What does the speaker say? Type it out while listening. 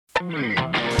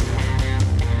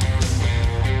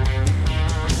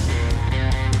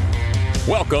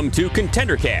Welcome to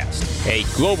ContenderCast, a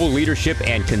global leadership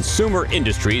and consumer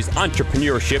industries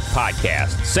entrepreneurship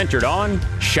podcast centered on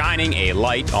shining a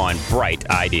light on bright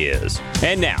ideas.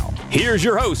 And now, here's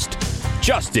your host,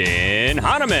 Justin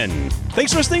Hahnemann.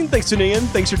 Thanks for listening. Thanks for tuning in.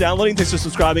 Thanks for downloading. Thanks for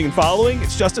subscribing and following.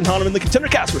 It's Justin Hahnemann, the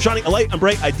ContenderCast. We're shining a light on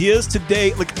bright ideas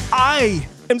today. I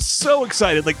am so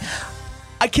excited.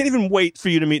 I can't even wait for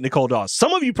you to meet Nicole Dawes.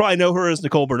 Some of you probably know her as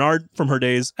Nicole Bernard from her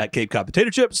days at Cape Cod Potato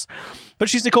Chips, but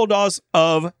she's Nicole Dawes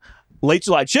of Late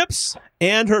July Chips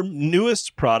and her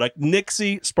newest product,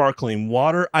 Nixie Sparkling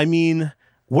Water. I mean,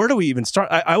 where do we even start?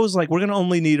 I was like, we're going to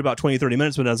only need about 20, 30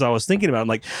 minutes, but as I was thinking about it, I'm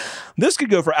like, this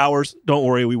could go for hours. Don't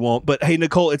worry, we won't. But hey,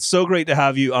 Nicole, it's so great to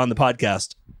have you on the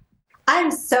podcast. I'm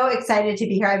so excited to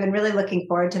be here. I've been really looking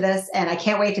forward to this, and I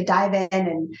can't wait to dive in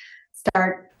and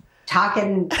start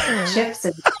talking chips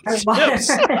and water.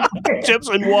 Chips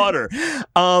and water.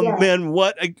 Yeah. Man,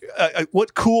 what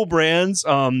cool brands.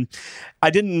 I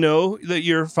didn't know that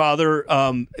your father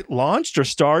launched or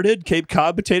started Cape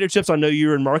Cod Potato Chips. I know you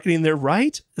were in marketing there,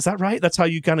 right? Is that right? That's how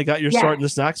you kind of got your start in the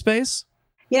snack space?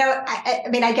 You know, I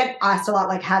mean, I get asked a lot,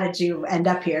 like, how did you end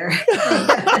up here?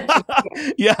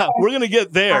 Yeah, we're going to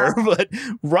get there. But,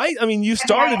 right? I mean, you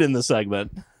started in the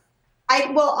segment.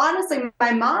 Well, honestly,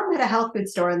 my mom had a health food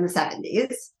store in the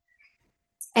 70s,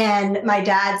 and my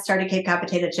dad started Cape Cod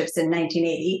Potato Chips in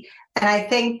 1980. And I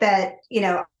think that,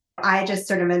 I just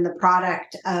sort of am the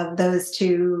product of those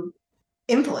two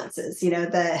influences,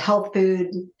 the health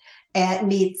food and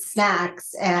meets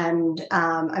snacks. And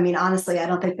I mean, honestly, I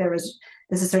don't think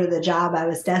this is sort of the job I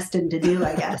was destined to do,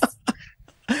 I guess.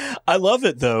 I love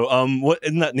it, though.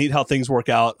 Isn't that neat how things work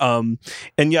out? And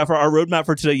yeah, for our roadmap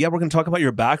for today, we're going to talk about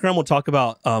your background. We'll talk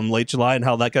about Late July and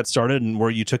how that got started and where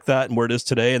you took that and where it is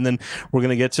today. And then we're going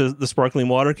to get to the sparkling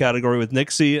water category with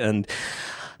Nixie. And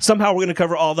somehow we're going to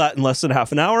cover all that in less than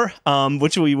half an hour,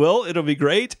 which we will. It'll be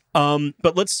great.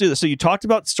 But let's do this. So you talked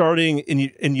about starting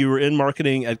and you were in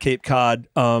marketing at Cape Cod.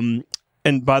 And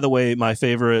by the way,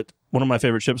 one of my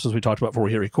favorite chips, as we talked about before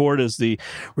we hit record, is the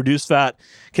reduced fat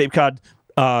Cape Cod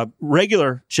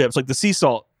regular chips, like the sea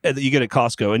salt that you get at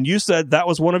Costco. And you said that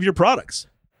was one of your products.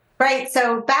 Right.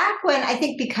 So back when, I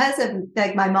think because of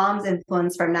my mom's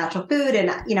influence from natural food,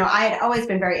 and, I had always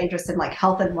been very interested in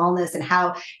health and wellness and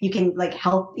how you can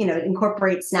help,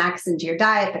 incorporate snacks into your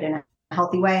diet, but in a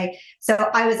healthy way. So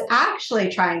I was actually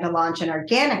trying to launch an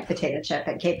organic potato chip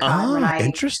at Cape Cod.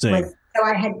 Interesting. So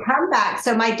I had come back.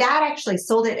 So my dad actually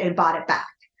sold it and bought it back.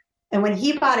 And when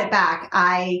he bought it back,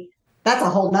 that's a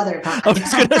whole nother podcast. I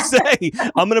was going to say,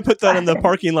 I'm going to put that in the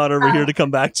parking lot over here to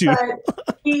come back to.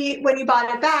 When he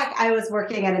bought it back, I was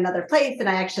working at another place, and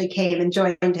I actually came and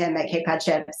joined him at Cape Cod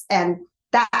Chips. And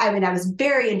I was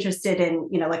very interested in,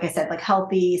 like I said,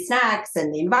 healthy snacks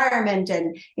and the environment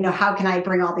and, how can I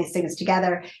bring all these things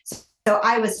together? So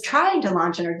I was trying to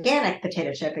launch an organic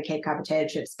potato chip at Cape Cod Potato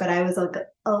Chips, but I was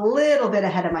a little bit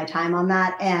ahead of my time on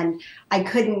that. And I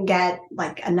couldn't get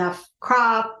enough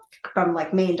crop from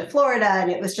Maine to Florida.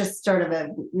 And it was just sort of a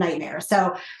nightmare.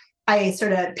 So I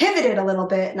sort of pivoted a little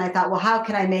bit, and I thought, well, how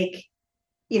can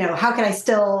I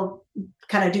still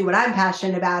kind of do what I'm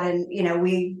passionate about? And,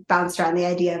 we bounced around the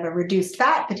idea of a reduced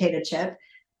fat potato chip.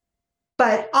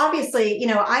 But obviously,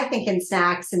 I think in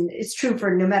snacks, and it's true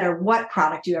for no matter what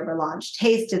product you ever launch,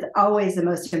 taste is always the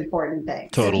most important thing.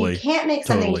 Totally. So if you can't make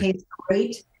something taste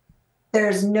great,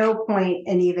 there's no point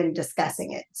in even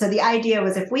discussing it. So the idea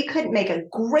was, if we couldn't make a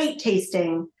great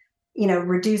tasting,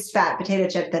 reduced fat potato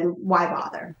chip, then why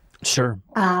bother? Sure.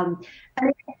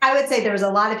 I would say there was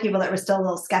a lot of people that were still a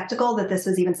little skeptical that this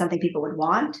was even something people would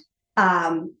want.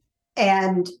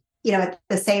 And at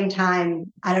the same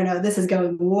time, I don't know, this is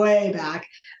going way back,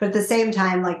 but at the same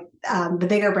time, the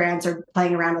bigger brands are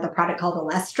playing around with a product called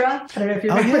Alestra. I don't know if you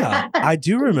remember that. I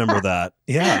do remember that.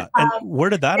 Yeah. And where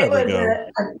did that ever go?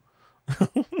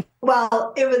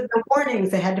 Well, it was the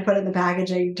warnings they had to put in the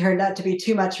packaging turned out to be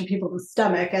too much for people's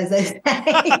stomach, as they say.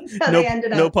 So they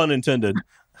ended up, no pun intended.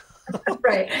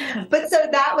 Right. But so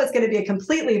that was going to be a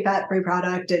completely fat-free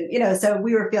product. And, so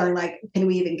we were feeling can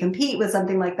we even compete with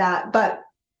something like that? But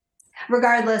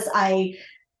regardless, I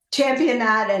champion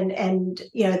that, and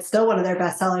it's still one of their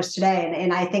best sellers today.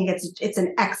 And I think it's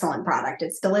an excellent product.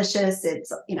 It's delicious.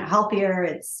 It's, healthier.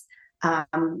 It's,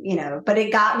 but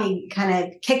it got me kind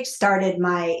of kick-started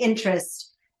my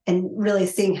interest in really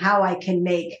seeing how I can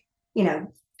make,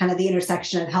 kind of the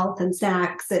intersection of health and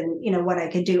snacks and, what I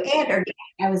could do. And organic.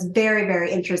 I was very,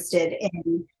 very interested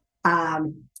in,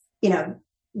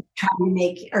 trying to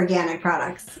make organic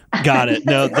products. Got it.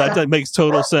 No, that makes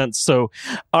total sense. So,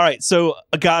 all right. So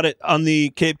I got it on the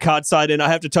Cape Cod side. And I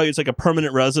have to tell you, it's like a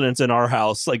permanent residence in our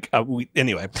house. Like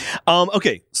anyway.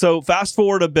 Okay. So fast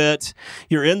forward a bit,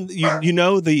 you're in, you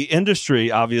know, the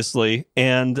industry, obviously.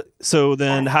 And so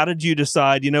then how did you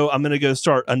decide, I'm going to go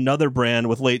start another brand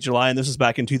with Late July? And this is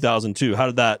back in 2002. How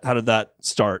did that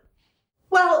start?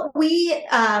 Well, we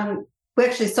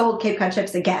actually sold Cape Cod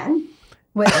chips again,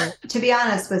 which, to be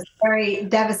honest, was very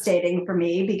devastating for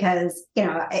me because,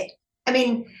 I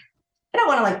mean, I don't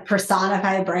want to like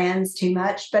personify brands too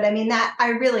much, but I mean that I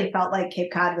really felt like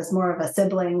Cape Cod was more of a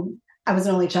sibling. I was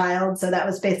an only child, so that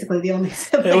was basically the only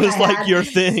sibling. It was like your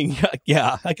thing.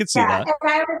 Yeah, I could see that. And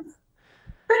I was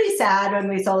pretty sad when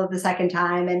we sold it the second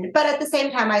time. But at the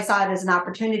same time, I saw it as an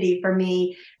opportunity for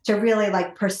me to really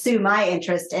like pursue my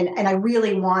interest. And I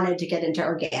really wanted to get into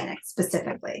organic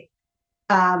specifically.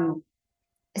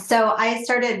 So I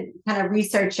started kind of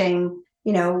researching,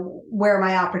 where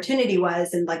my opportunity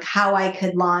was and like how I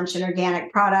could launch an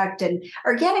organic product. And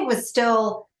organic was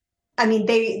still,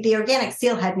 the organic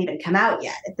seal hadn't even come out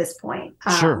yet at this point.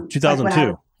 Sure.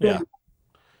 2002. Yeah.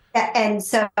 And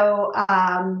so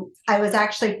I was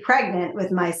actually pregnant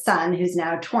with my son, who's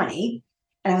now 20,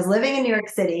 and I was living in New York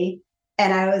City,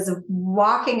 and I was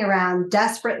walking around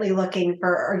desperately looking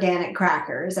for organic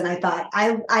crackers. And I thought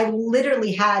I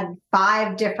literally had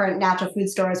 5 different natural food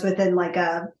stores within like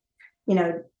a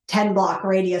 10 block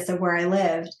radius of where I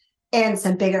lived and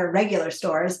some bigger regular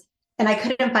stores. And I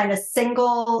couldn't find a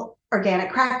single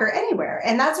organic cracker anywhere.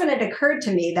 And that's when it occurred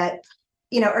to me that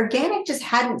organic just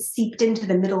hadn't seeped into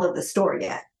the middle of the store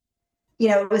yet.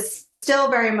 It was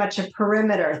still very much a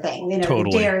perimeter thing,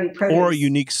 totally. Dairy, produce. Or a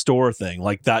unique store thing,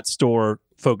 like that store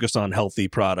focused on healthy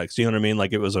products. You know what I mean?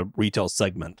 Like it was a retail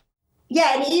segment.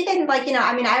 Yeah. And even like,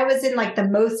 I was in like the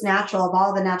most natural of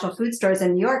all the natural food stores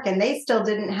in New York, and they still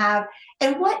didn't have.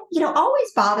 And what,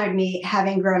 always bothered me,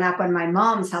 having grown up on my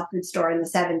mom's health food store in the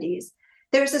 70s,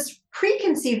 there's this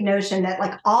preconceived notion that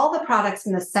like all the products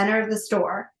in the center of the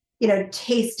store,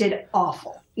 tasted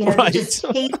awful. Right. Just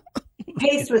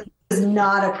taste was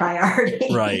not a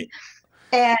priority. Right.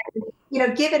 And,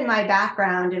 given my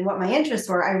background and what my interests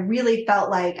were, I really felt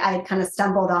like I had kind of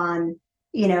stumbled on,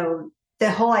 the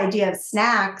whole idea of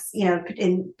snacks,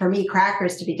 for me,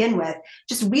 crackers to begin with,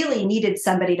 just really needed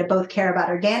somebody to both care about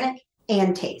organic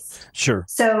and taste. Sure.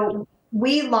 So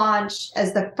we launched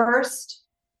as the first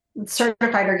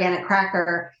certified organic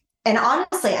cracker. And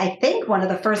honestly, I think one of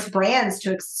the first brands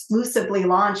to exclusively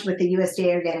launch with the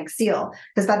USDA organic seal,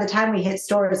 because by the time we hit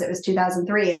stores, it was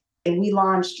 2003, and we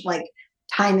launched like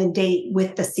time and date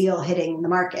with the seal hitting the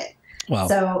market. Wow.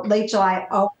 So Late July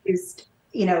always,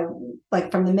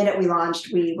 like from the minute we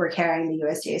launched, we were carrying the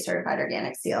USDA certified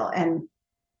organic seal. And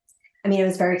it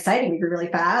was very exciting. We grew really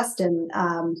fast. And,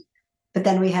 but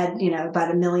then we had, about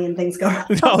 1 million things going on.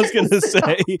 I was going to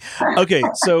say, okay,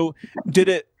 so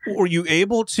were you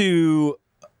able to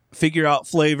figure out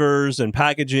flavors and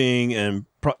packaging and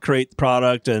create the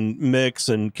product and mix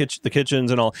and the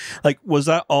kitchens and all? Like, was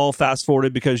that all fast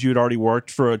forwarded because you had already worked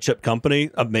for a chip company,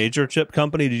 a major chip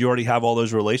company? Did you already have all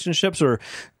those relationships, or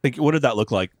like, what did that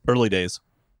look like early days?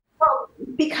 Well,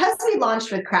 because we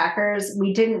launched with crackers,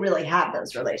 we didn't really have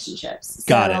those relationships.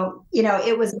 Got it.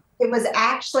 It was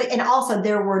actually, and also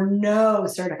there were no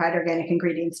certified organic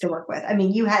ingredients to work with.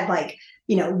 You had like,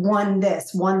 one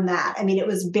this, one that. It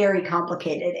was very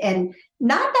complicated, and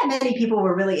not that many people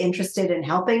were really interested in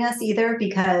helping us either,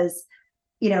 because,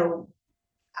 we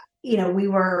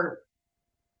were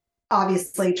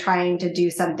obviously trying to do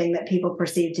something that people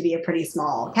perceived to be a pretty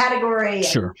small category.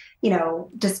 Sure. And,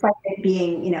 despite it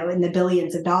being, in the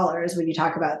billions of dollars when you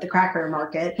talk about the cracker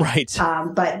market, right.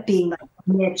 But being like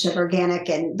a niche of organic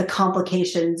and the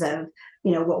complications of,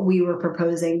 what we were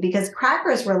proposing, because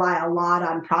crackers rely a lot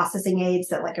on processing aids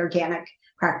that like organic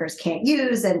crackers can't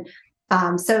use. And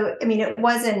so, it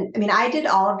wasn't, I did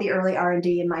all of the early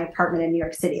R&D in my apartment in New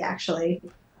York City, actually.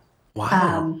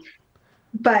 Wow.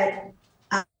 But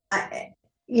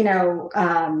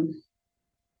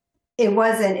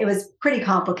it was pretty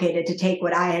complicated to take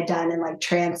what I had done and like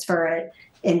transfer it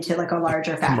into like a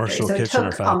larger factory. Commercial so it kitchen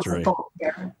took or factory. almost a full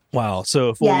year. Wow. So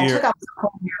a full year. It took almost a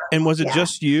full year. And was it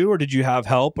just you, or did you have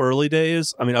help early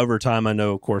days? Over time, I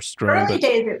know, of course, Early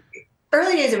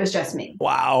days, it was just me.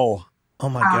 Wow. Oh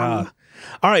my God.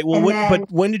 All right. Well,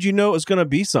 but when did you know it was going to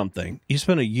be something? You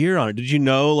spent a year on it. Did you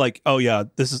know, like, oh yeah,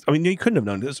 this is, you couldn't have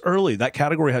known. It was early. That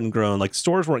category hadn't grown. Like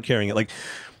stores weren't carrying it. Like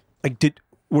did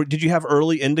you have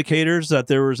early indicators that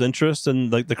there was interest in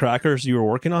like the crackers you were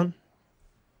working on?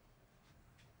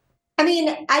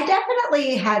 I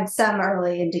definitely had some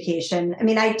early indication.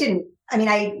 I I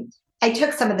mean, I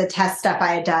took some of the test stuff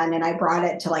I had done and I brought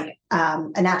it to like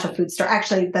a natural food store.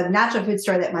 Actually, the natural food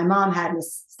store that my mom had in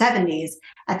the 70s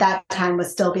at that time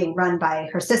was still being run by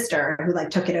her sister, who like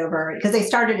took it over because they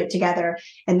started it together.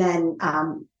 And then,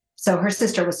 so her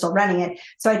sister was still running it.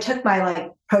 So I took my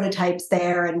like prototypes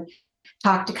there and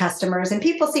talked to customers, and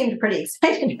people seemed pretty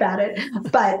excited about it.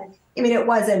 But I mean, it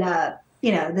wasn't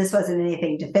this wasn't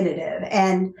anything definitive.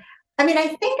 And I mean, I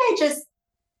think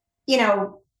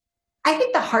I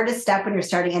think the hardest step when you're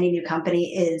starting any new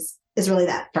company is really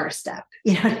that first step.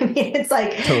 You know what I mean? It's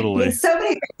like, Totally. I mean, so many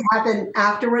things happen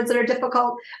afterwards that are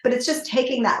difficult, but it's just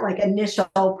taking that like initial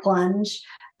plunge,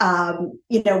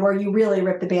 where you really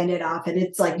rip the Band-Aid off and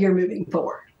it's like, you're moving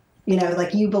forward,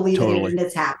 like you believe in it and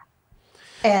it's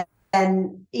happening.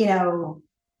 And,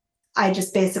 I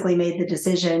just basically made the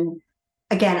decision.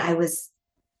 Again, I was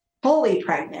fully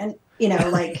pregnant,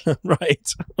 like,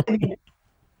 right. I mean,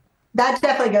 that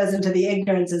definitely goes into the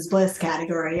ignorance is bliss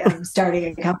category of starting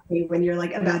a company when you're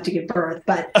like about to give birth.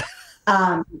 But,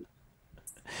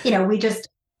 we just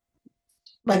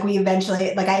like, we eventually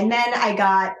and then I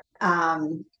got,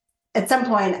 at some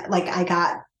point, like I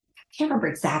can't remember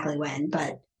exactly when,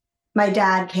 but my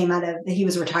dad he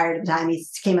was retired at the time. He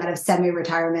came out of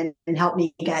semi-retirement and helped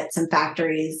me get some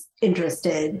factories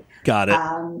interested. Got it.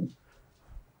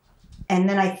 And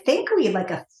then I think we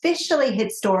like officially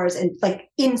hit stores and like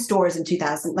in stores in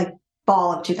 2000, like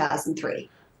fall of 2003.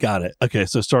 Got it. Okay.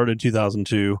 So started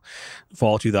 2002,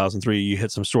 fall 2003, you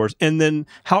hit some stores. And then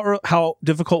how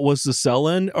difficult was the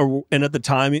sell-in? And at the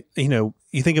time,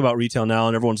 you think about retail now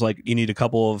and everyone's like, you need a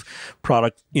couple of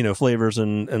product, flavors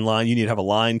and line. You need to have a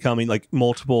line coming, like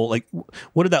multiple, like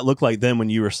what did that look like then when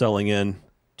you were selling in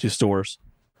to stores?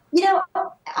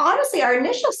 Honestly, our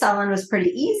initial sell-in was pretty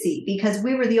easy because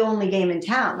we were the only game in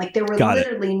town. Like there were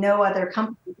literally no other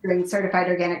company doing certified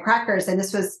organic crackers. And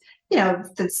this was,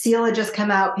 the seal had just come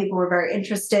out. People were very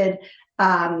interested.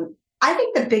 I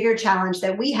think the bigger challenge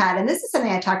that we had, and this is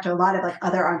something I talked to a lot of like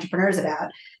other entrepreneurs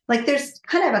about, like there's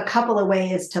kind of a couple of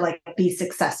ways to like be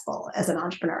successful as an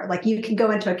entrepreneur. Like you can go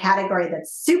into a category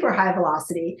that's super high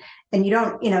velocity and you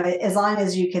don't, as long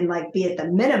as you can like be at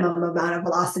the minimum amount of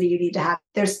velocity you need to have,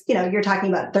 there's, you're talking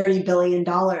about $30 billion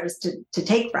to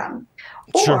take from.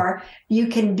 Sure. Or you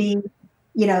can be,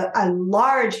 a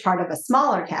large part of a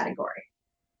smaller category.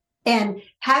 And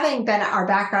having our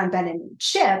background been in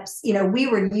chips, we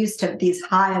were used to these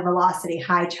high velocity,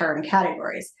 high turn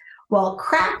categories. Well,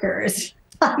 crackers,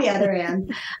 on the other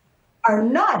hand, are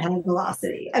not high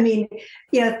velocity. I mean,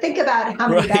 think about how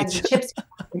many bags of chips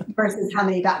versus how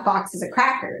many boxes of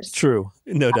crackers. True,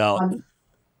 no doubt.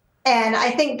 And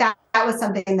I think that was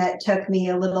something that took me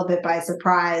a little bit by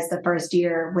surprise the first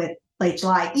year with Late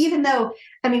July, even though,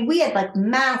 I mean, we had like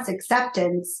mass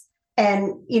acceptance.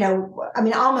 And,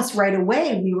 almost right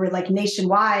away, we were like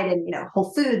nationwide and,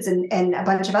 Whole Foods and a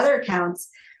bunch of other accounts,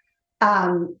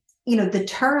 the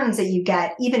turns that you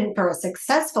get, even for a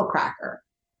successful cracker,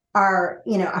 are,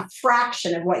 a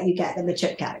fraction of what you get in the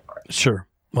chip category. Sure.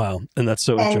 Wow. And that's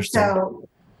so interesting. And so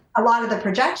a lot of the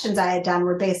projections I had done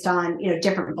were based on,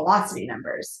 different velocity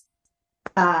numbers.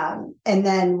 And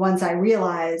then once I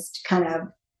realized kind of,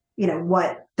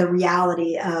 what the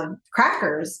reality of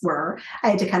crackers were, I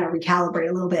had to kind of recalibrate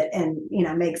a little bit and,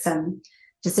 make some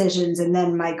decisions. And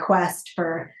then my quest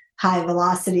for high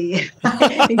velocity.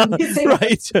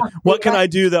 Right. What can I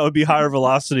do that would be higher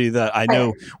velocity that I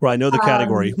know, where I know the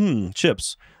category?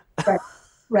 Chips.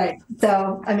 Right.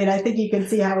 So, I mean, I think you can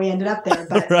see how we ended up there.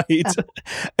 But, right.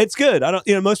 It's good.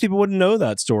 Most people wouldn't know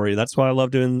that story. That's why I love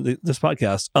doing this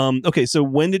podcast. Okay. So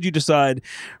when did you decide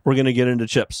we're going to get into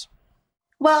chips?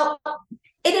 Well,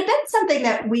 it had been something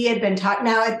that we had been talking.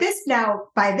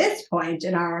 By this point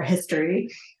in our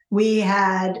history, we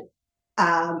had,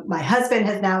 my husband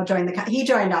has now joined he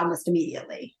joined almost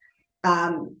immediately.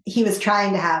 He was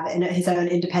trying to have his own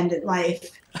independent life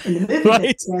in the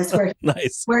movie business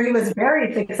where he was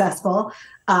very successful.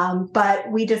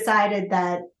 But we decided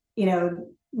that,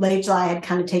 Late July had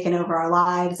kind of taken over our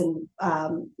lives. And,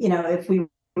 if we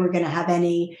were going to have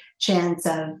any chance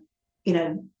of,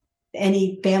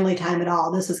 any family time at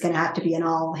all, this was going to have to be an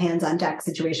all hands on deck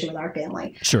situation with our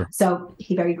family. Sure. So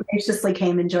he very graciously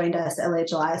came and joined us at Late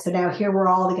July. So now here we're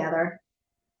all together.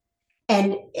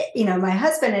 And, my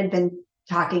husband had been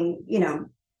talking,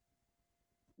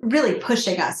 really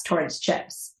pushing us towards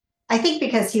chips. I think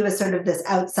because he was sort of this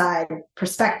outside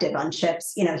perspective on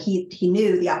chips, he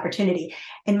knew the opportunity.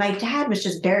 And my dad was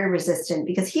just very resistant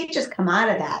because he had just come out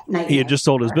of that night. He had just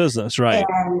sold his business, right?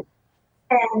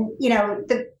 And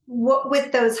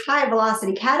with those high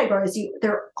velocity categories,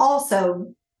 they're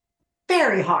also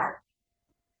very hard.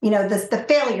 the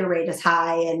failure rate is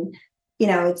high, and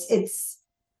it's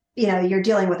you're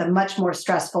dealing with a much more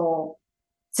stressful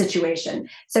situation.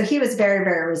 So he was very,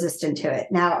 very resistant to it.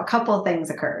 Now, a couple of things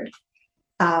occurred.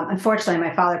 Unfortunately,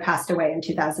 my father passed away in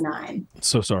 2009.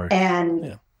 So sorry.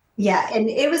 And and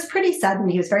it was pretty sudden.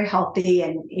 He was very healthy,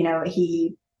 and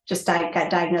he just got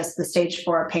diagnosed with stage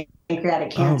 4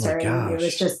 pancreatic cancer. Oh my gosh. And it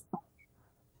was just,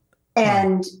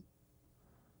 and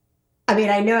I mean,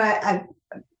 I know I've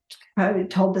probably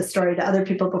told this story to other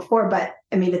people before, but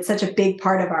I mean, it's such a big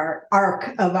part of our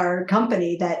arc of our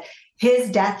company that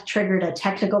his death triggered a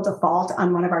technical default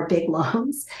on one of our big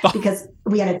loans because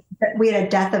we had a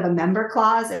death of a member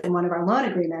clause in one of our loan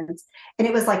agreements. And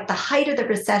it was like the height of the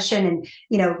recession, and,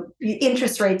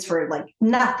 interest rates were like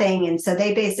nothing. And so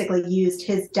they basically used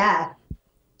his death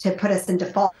to put us in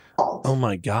default. Oh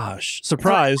my gosh.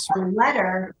 Surprise. So I got a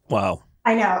letter. Wow.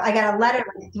 I know. I got a letter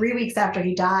 3 weeks after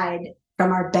he died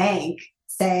from our bank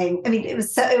saying, I mean, it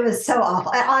was so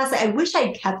awful. Honestly, I wish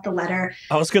I'd kept the letter.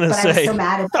 I was going to say, I was so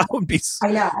mad at I would be.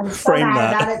 I know. I was so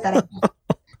mad about it that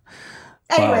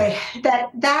anyway,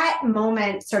 that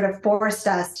moment sort of forced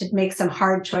us to make some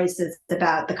hard choices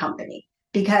about the company,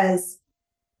 because,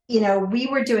 we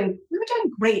were doing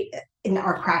great in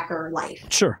our cracker life.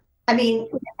 Sure. I mean,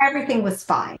 everything was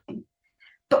fine,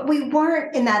 but we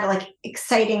weren't in that like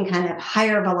exciting kind of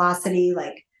higher velocity,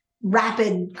 like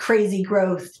rapid, crazy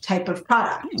growth type of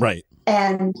product. Right.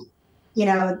 And,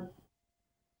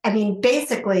 I mean,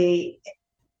 basically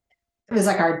it was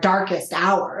like our darkest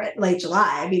hour at late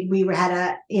July. I mean, we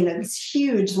had this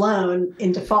huge loan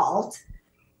in default.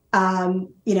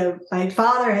 My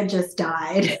father had just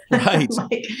died. Right.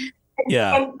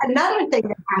 And another thing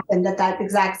that happened at that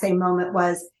exact same moment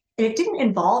was, and it didn't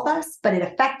involve us, but it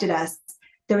affected us.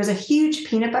 There was a huge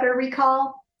peanut butter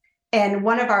recall. And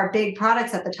one of our big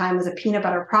products at the time was a peanut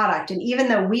butter product. And even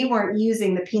though we weren't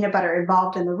using the peanut butter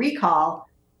involved in the recall,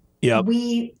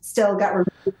 we still got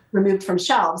removed from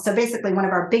shelves. So basically one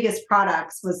of our biggest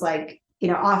products was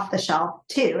off the shelf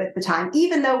too at the time.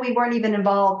 Even though we weren't even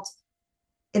involved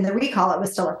in the recall, it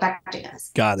was still affecting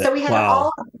us. Got it. So we had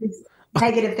all of these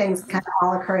negative things kind of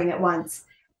all occurring at once.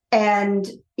 And,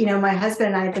 my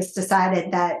husband and I just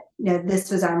decided that,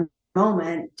 this was our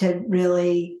moment to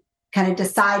really kind of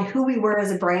decide who we were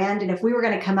as a brand. And if we were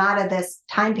going to come out of this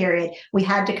time period, we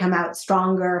had to come out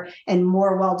stronger and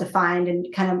more well-defined and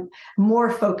kind of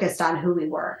more focused on who we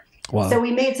were. Wow. So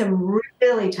we made some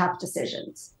really tough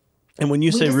decisions. And when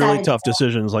you say really tough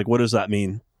decisions, like, what does that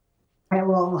mean?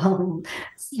 Well,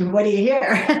 what do you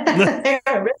hear?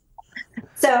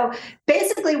 So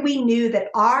basically we knew that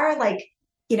our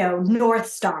North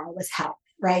Star was health,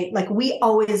 right? Like we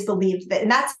always believed that, and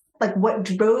that's like what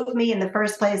drove me in the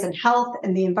first place, in health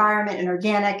and the environment and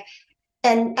organic.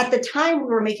 And at the time we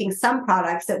were making some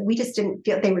products that we just didn't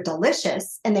feel, they were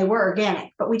delicious and they were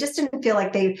organic, but we just didn't feel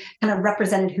like they kind of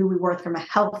represented who we were from a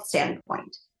health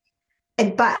standpoint.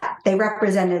 But they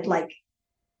represented like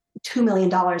 $2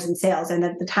 million in sales. And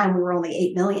at the time we were only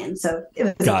 8 million. So it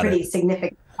was pretty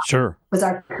significant. Sure. Was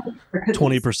our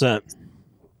 20%.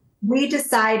 We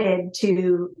decided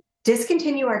to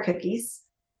discontinue our cookies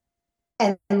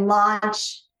and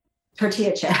launch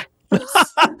tortilla chips.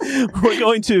 We're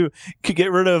going to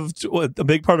get rid of a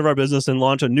big part of our business and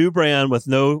launch a new brand with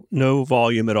no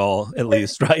volume at all, at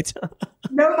least, right?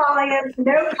 No volume,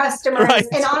 no customers, right.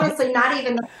 And honestly, not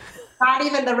even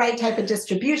the right type of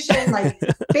distribution. Like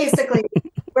basically,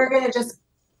 we're going to just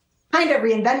kind of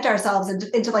reinvent ourselves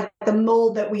into like the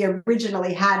mold that we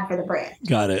originally had for the brand.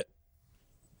 Got it.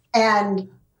 And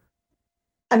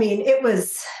I mean, it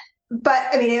was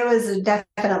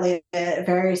definitely a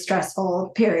very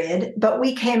stressful period, but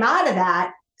we came out of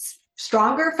that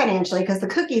stronger financially because the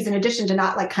cookies, in addition to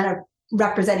not like kind of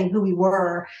representing who we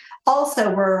were,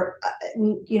 also were,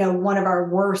 one of our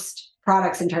worst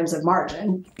products in terms of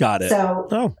margin. Got it. So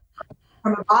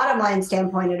from a bottom line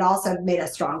standpoint, it also made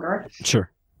us stronger.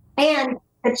 Sure. And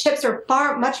the chips are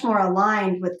much more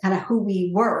aligned with kind of who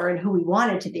we were and who we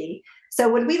wanted to be. So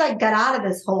when we got out of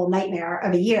this whole nightmare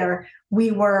of a year,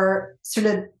 we were sort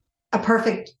of a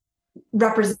perfect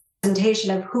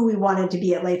representation of who we wanted to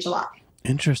be at late July.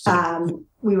 Interesting.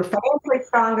 We were financially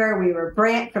stronger. We were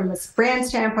from this brand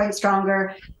standpoint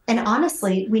stronger. And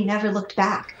honestly, we never looked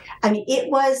back. I mean, it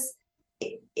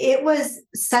was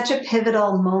such a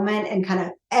pivotal moment in kind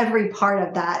of every part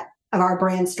of our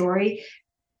brand story.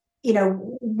 We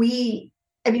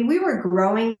were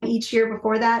growing each year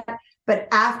before that. But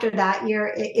after that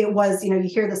year, it was, you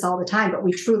hear this all the time, but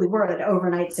we truly were an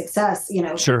overnight success,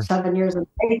 Sure. 7 years in.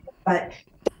 But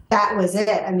that was it.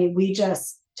 I mean, we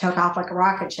just took off like a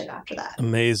rocket ship after that.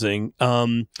 Amazing.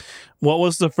 What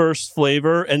was the first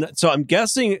flavor? And so I'm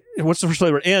guessing, what's the first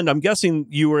flavor? And I'm guessing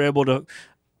you were able to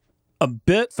a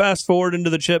bit fast forward into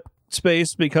the chip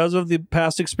space because of the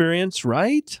past experience,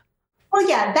 right? Well,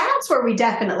 yeah, that's where we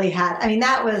definitely had. I mean,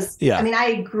 that was. Yeah. I mean,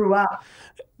 I grew up,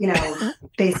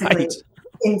 basically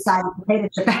inside the potato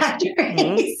chip factory.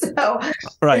 Mm-hmm. So,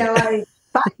 right. I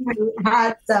finally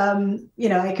had some.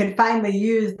 I could finally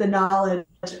use the knowledge.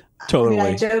 Totally. I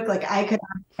mean, I joke like I could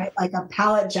write like a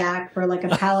pallet jack for like a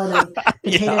pallet of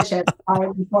potato chips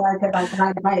before I could like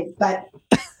ride a bike, but.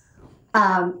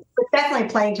 Definitely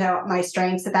playing to my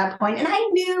strengths at that point. And I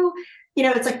knew,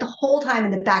 it's like the whole time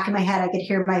in the back of my head, I could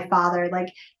hear my father, like,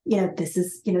 this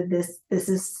is, this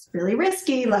is really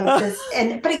risky, like this.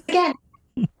 But again,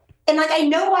 and like, I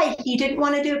know why he didn't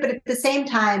want to do it, but at the same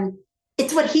time,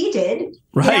 it's what he did.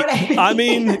 Right. You know what I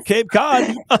mean, Cape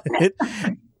Cod.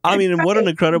 And what an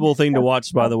incredible thing to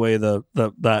watch, by the way,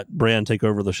 that brand take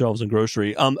over the shelves in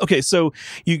grocery. Okay. So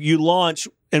you launch,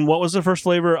 and what was the first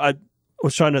flavor? I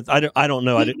was trying to, I don't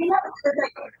know.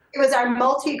 It was our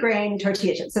multi-grain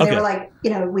tortilla chips. So they were like,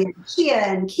 we had chia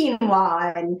and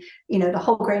quinoa and, the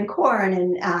whole grain corn.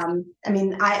 And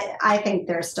I think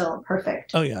they're still a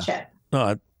perfect chip.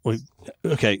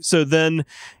 Okay. So then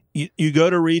you go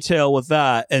to retail with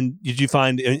that, and did you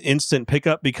find an instant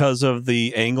pickup because of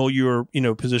the angle you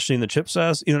were, positioning the chips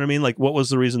as? You know what I mean? Like, what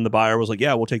was the reason the buyer was like,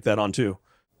 yeah, we'll take that on too?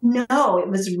 No, it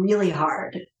was really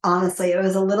hard. Honestly, it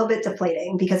was a little bit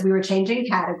deflating because we were changing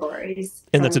categories.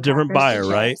 And that's a different buyer,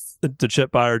 right? The chip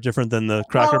buyer different than the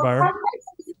cracker buyer?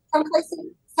 Some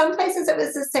places it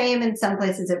was the same, and some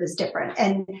places it was different.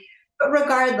 But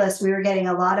regardless, we were getting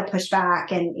a lot of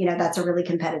pushback, and that's a really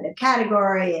competitive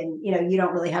category, and you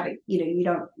don't really have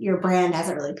your brand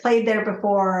hasn't really played there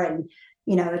before, and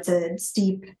it's a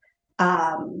steep.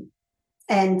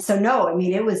 And so, no,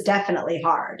 it was definitely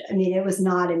hard. It was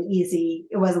not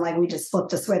it wasn't like we just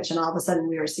flipped a switch and all of a sudden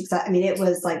we were successful. It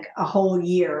was like a whole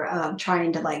year of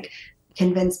trying to like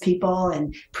convince people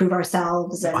and prove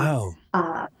ourselves. And, wow.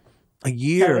 A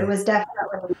year. So it was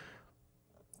definitely.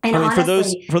 And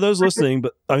honestly, for those listening,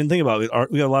 but think about it.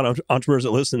 We got a lot of entrepreneurs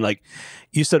that listen. Like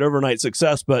you said, overnight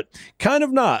success, but kind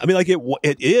of not. Like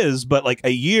it is, but like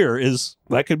a year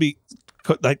could be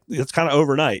like it's kind of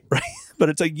overnight, right? But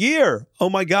it's a year.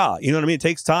 Oh my God. You know what I mean? It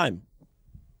takes time.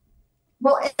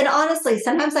 Well, and honestly,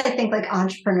 sometimes I think like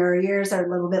entrepreneur years are a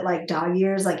little bit like dog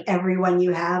years. Like everyone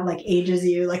you have like ages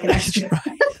you like an extra.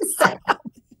 Right.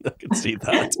 I can see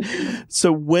that.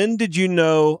 So when did you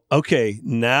know, okay,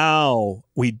 now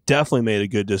we definitely made a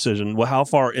good decision? Well, how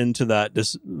far into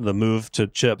the move to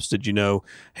chips did you know,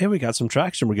 hey, we got some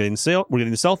traction. We're getting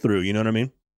the sell through. You know what I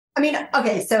mean?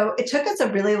 Okay, so it took us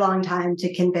a really long time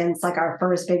to convince like our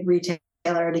first big retailer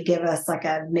to give us like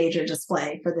a major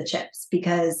display for the chips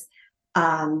because,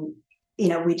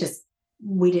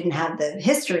 we didn't have the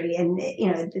history and,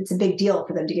 it's a big deal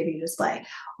for them to give you a display.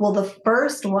 Well, the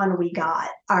first one we got,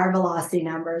 our velocity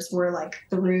numbers were like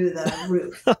through the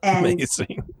roof. And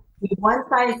amazing. Once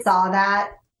I saw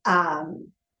that, I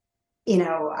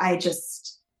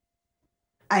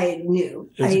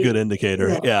knew. It's a good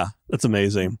indicator. Yeah, that's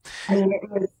amazing. It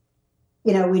was,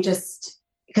 we just,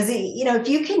 because, if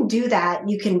you can do that,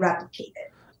 you can replicate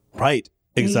it. Right.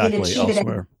 Exactly.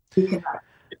 Elsewhere. You can replicate.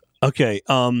 Okay.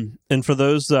 And for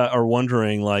those that are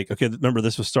wondering, like, okay, remember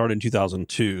this was started in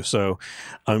 2002. So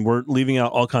we're leaving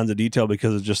out all kinds of detail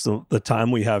because of just the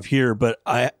time we have here. But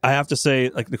I have to say,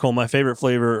 like, Nicole, my favorite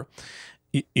flavor,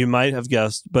 you might have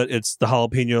guessed, but it's the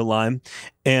jalapeno lime.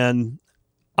 And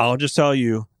I'll just tell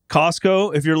you,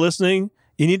 Costco, if you're listening,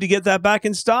 you need to get that back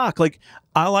in stock. Like,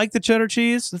 I like the cheddar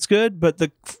cheese. That's good. But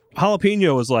the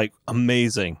jalapeno is like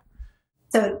amazing.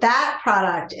 So that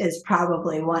product is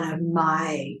probably one of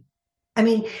my,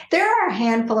 there are a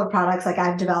handful of products like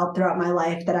I've developed throughout my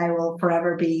life that I will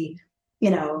forever be,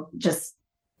 just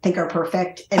think are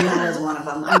perfect. And that is one of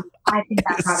them. I think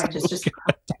that product is just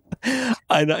perfect.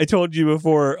 I told you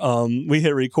before we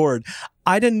hit record,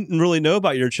 I didn't really know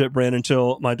about your chip brand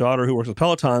until my daughter, who works with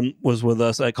Peloton, was with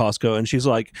us at Costco. And she's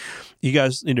like, you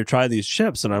guys need to try these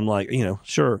chips. And I'm like,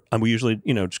 sure. And we usually,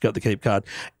 just got the Cape Cod.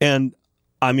 And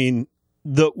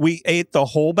we ate the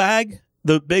whole bag,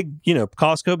 the big,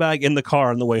 Costco bag in the car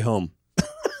on the way home.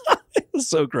 It was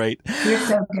so great. You're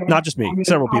so good. Not just me,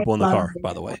 several people in the car,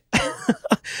 by the way.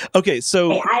 Okay.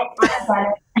 So I love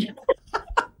it.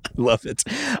 love it.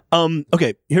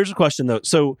 Okay. Here's a question though.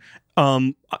 So,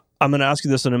 I'm going to ask you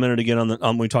this in a minute again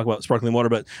when we talk about sparkling water,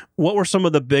 but what were some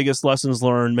of the biggest lessons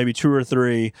learned, maybe 2 or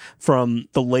 3 from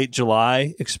the late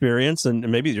July experience?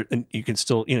 And maybe you can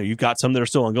still, you've got some that are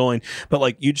still ongoing, but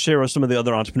like you'd share with some of the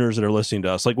other entrepreneurs that are listening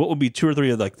to us, like what would be 2 or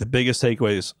 3 of like the biggest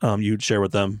takeaways you'd share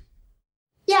with them?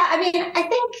 Yeah, I mean, I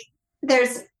think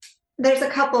there's a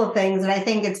couple of things, and I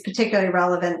think it's particularly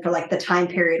relevant for like the time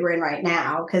period we're in right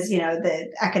now, because,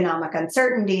 the economic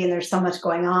uncertainty and there's so much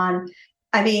going on.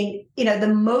 I mean,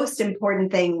 the most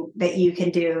important thing that you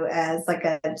can do as like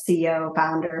a CEO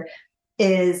founder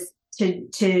is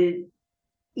to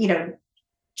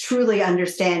truly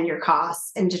understand your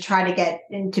costs and to try to get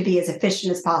and to be as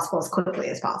efficient as possible, as quickly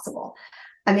as possible.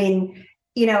 I mean,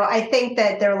 I think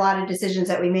that there are a lot of decisions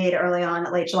that we made early on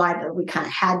at late July that we kind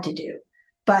of had to do.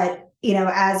 But,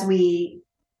 as we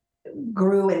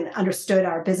grew and understood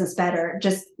our business better,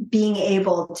 just being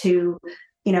able to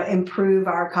improve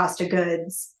our cost of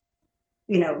goods,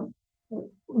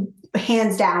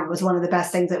 hands down was one of the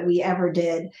best things that we ever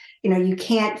did. You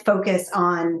can't focus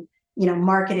on,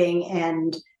 marketing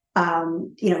and,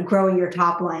 growing your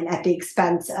top line at the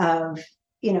expense of,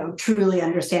 truly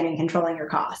understanding, controlling your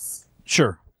costs.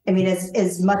 Sure. I mean,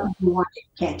 as much as you want, you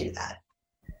can't do that.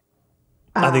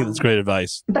 I think that's great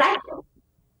advice. But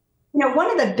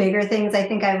one of the bigger things I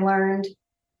think I've learned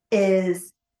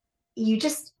is you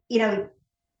just, there's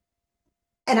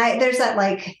that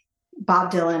like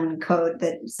Bob Dylan quote,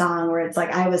 that song where it's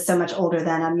like, I was so much older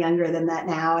then, I'm younger than that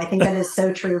now. I think that is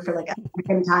so true for like a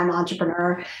second-time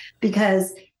entrepreneur,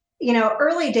 because,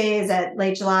 early days at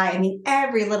late July, I mean,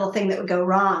 every little thing that would go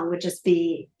wrong would just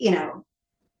be,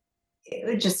 it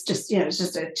would just it's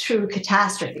just a true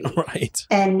catastrophe. Right.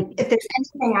 And if there's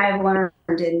anything I've learned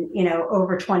in,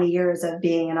 over 20 years of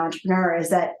being an entrepreneur, is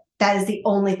that is the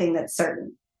only thing that's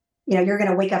certain. You're going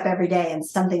to wake up every day and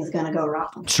something's going to go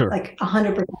wrong. Sure. Like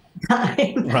 100% of the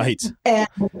time. Right. And,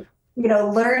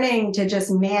 learning to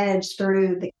just manage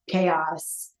through the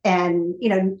chaos and,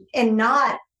 and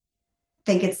not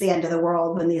think it's the end of the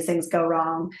world when these things go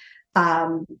wrong.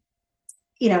 I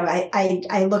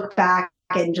look back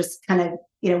and just kind of,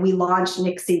 we launched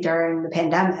Nixie during the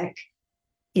pandemic.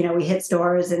 We hit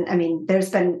stores, and I mean, there's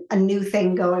been a new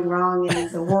thing going wrong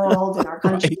in the world and our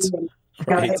country.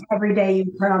 Right. And, every day you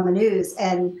turn on the news.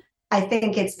 And I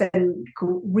think it's been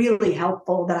really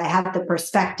helpful that I have the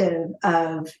perspective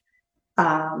of,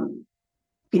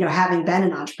 having been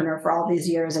an entrepreneur for all these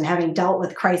years and having dealt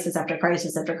with crisis after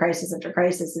crisis after crisis after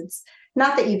crisis. It's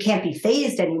not that you can't be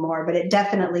phased anymore, but it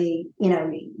definitely,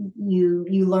 you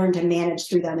learn to manage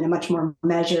through them in a much more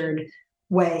measured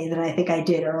way than I think I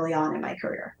did early on in my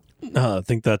career. I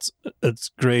think that's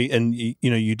great. And,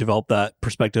 you develop that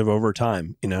perspective over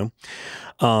time,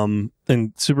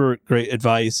 and super great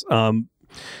advice.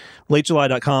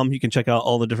 LateJuly.com. You can check out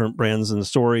all the different brands in the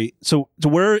story. So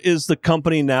where is the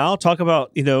company now? Talk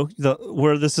about,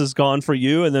 where this has gone for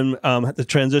you, and then the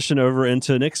transition over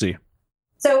into Nixie.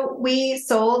 So we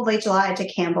sold Late July to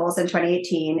Campbell's in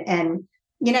 2018. And,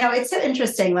 it's so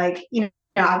interesting. Like,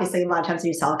 obviously a lot of times when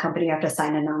you sell a company, you have to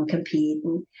sign a non-compete.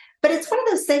 But it's one of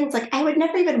those things, like, I would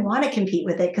never even want to compete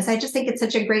with it because I just think it's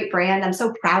such a great brand. I'm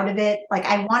so proud of it. Like,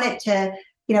 I want it to,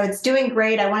 it's doing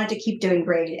great. I want it to keep doing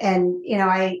great. And,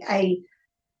 I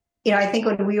think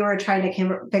when we were trying to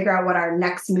figure out what our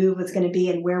next move was going to be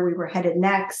and where we were headed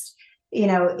next,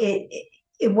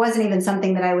 it wasn't even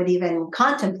something that I would even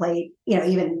contemplate,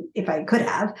 even if I could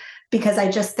have, because I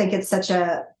just think it's such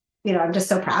a, I'm just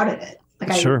so proud of it.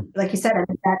 Like Sure. Like you said,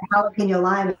 that jalapeno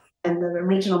lime and the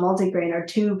original multigrain are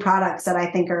 2 products that I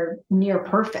think are near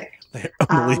perfect. They're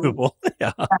unbelievable.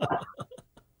 Yeah.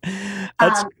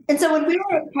 And so when we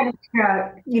were kind of figure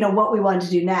out, what we wanted to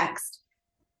do next,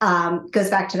 goes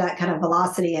back to that kind of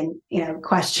velocity and,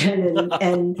 question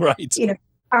and right.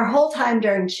 Our whole time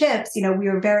during Chips, we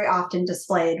were very often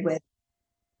displayed with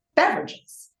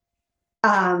beverages.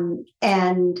 And,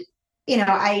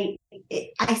 I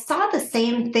saw the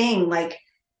same thing, like,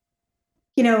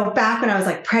 back when I was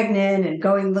like pregnant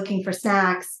and looking for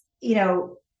snacks,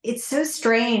 it's so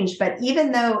strange. But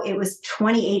even though it was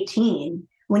 2018,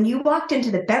 when you walked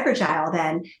into the beverage aisle,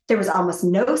 then there was almost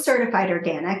no certified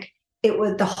organic. It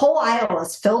was, the whole aisle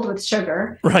was filled with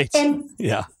sugar. Right. And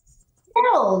yeah.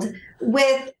 filled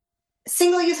with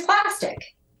single-use plastic.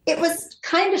 It was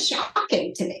kind of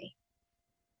shocking to me.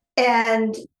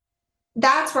 And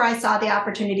that's where I saw the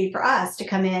opportunity for us to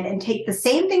come in and take the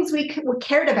same things we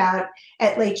cared about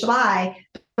at Late July,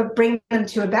 but bring them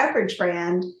to a beverage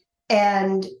brand.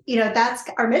 And, that's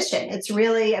our mission. It's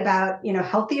really about,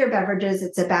 healthier beverages.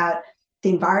 It's about the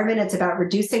environment. It's about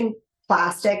reducing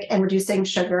plastic and reducing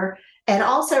sugar and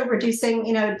also reducing,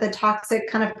 the toxic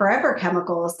kind of forever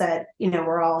chemicals that,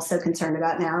 we're all so concerned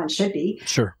about now and should be.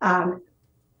 Sure.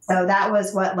 So that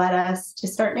was what led us to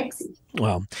start Nixie.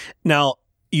 Wow. Now,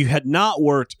 you had not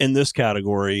worked in this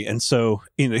category, and so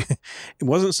it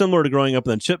wasn't similar to growing up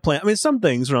in the chip plant. I mean, some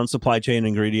things around supply chain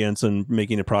ingredients and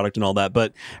making a product and all that,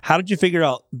 but how did you figure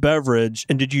out beverage?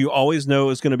 And did you always know it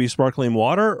was going to be sparkling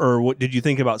water, or what did you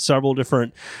think about several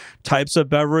different types of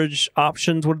beverage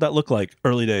options? What did that look like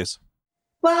early days?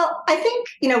 Well, I think,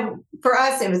 for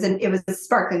us, it was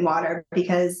sparkling water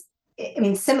because,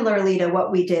 similarly to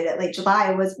what we did at Late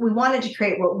July, was we wanted to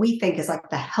create what we think is like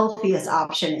the healthiest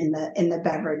option in the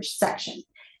beverage section.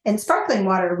 And sparkling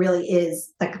water really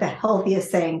is like the healthiest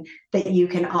thing that you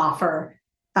can offer,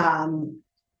 outside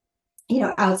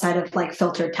of like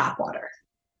filtered tap water.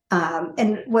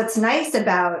 And what's nice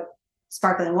about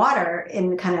sparkling water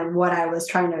and kind of what I was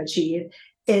trying to achieve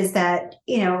is that,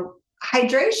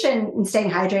 hydration and staying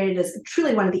hydrated is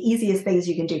truly one of the easiest things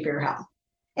you can do for your health.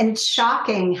 And it's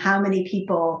shocking how many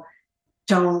people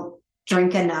don't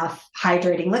drink enough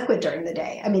hydrating liquid during the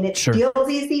day. I mean, it feels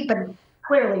easy, but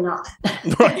clearly not.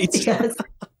 Right.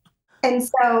 And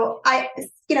so I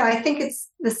think it's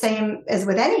the same as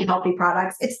with any healthy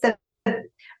products. It's the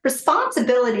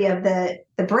responsibility of the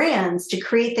brands to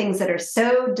create things that are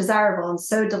so desirable and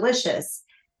so delicious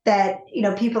that,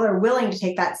 people are willing to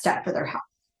take that step for their health.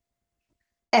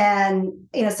 And,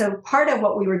 so part of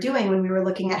what we were doing when we were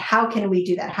looking at how can we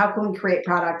do that? How can we create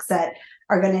products that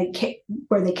are going to,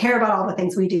 where they care about all the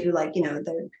things we do, like,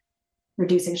 the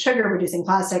reducing sugar, reducing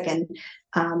plastic and,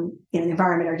 the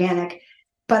environment organic,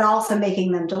 but also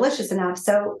making them delicious enough.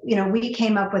 So, we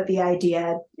came up with the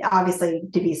idea, obviously,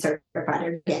 to be certified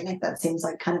organic. That seems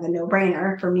like kind of a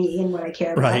no-brainer for me and what I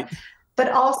care about. Right.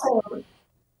 But also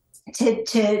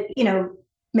to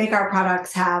make our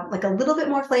products have like a little bit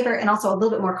more flavor and also a little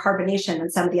bit more carbonation than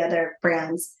some of the other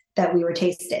brands that we were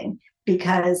tasting,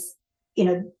 because,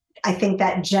 I think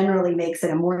that generally makes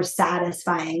it a more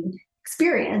satisfying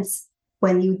experience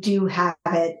when you do have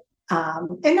it.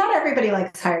 And not everybody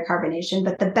likes higher carbonation,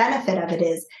 but the benefit of it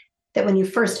is that when you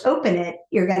first open it,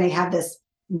 you're going to have this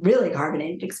really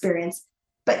carbonated experience,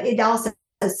 but it also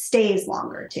stays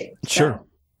longer too. Sure. So.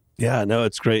 Yeah, no,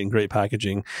 it's great and great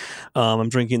packaging. I'm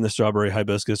drinking the strawberry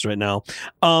hibiscus right now.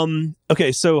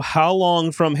 Okay, so how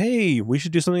long from, hey, we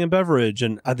should do something in beverage,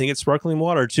 and I think it's sparkling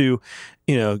water, to,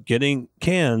 getting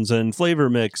cans and flavor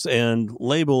mix and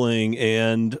labeling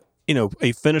and,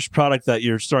 a finished product that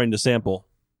you're starting to sample?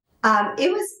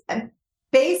 It was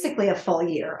basically a full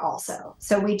year also.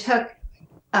 So we took,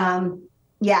 I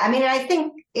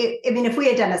think, if we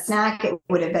had done a snack, it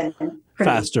would have been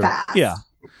pretty faster. Fast. Yeah.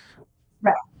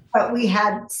 Right. But we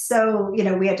had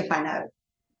we had to find a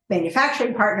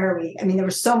manufacturing partner. There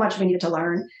was so much we needed to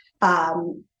learn.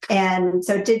 And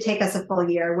so it did take us a full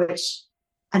year, which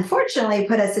unfortunately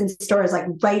put us in stores like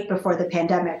right before the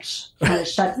pandemic kind of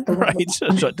shut the right.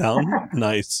 Shut down.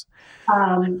 Nice.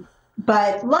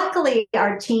 But luckily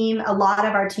a lot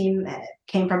of our team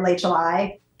came from Late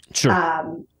July.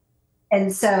 Sure.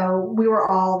 And so we were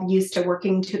all used to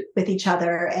working with each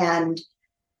other. And,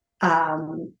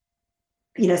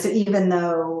 so even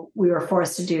though we were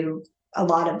forced to do a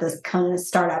lot of this kind of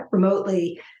startup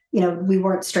remotely, we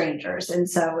weren't strangers. And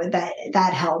so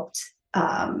that helped,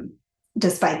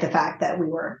 despite the fact that we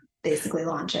were basically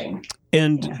launching.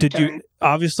 And did you,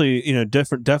 obviously,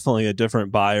 definitely a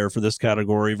different buyer for this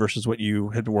category versus what you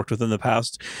had worked with in the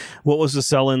past. What was the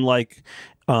sell-in like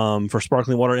for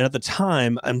sparkling water? And at the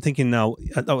time, I'm thinking now,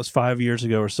 that was 5 years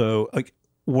ago or so, like,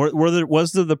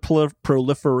 was there the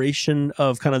proliferation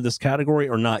of kind of this category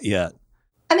or not yet?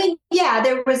 Yeah,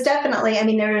 there was definitely.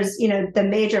 There was, the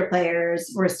major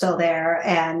players were still there,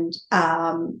 and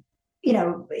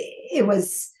it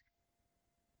was.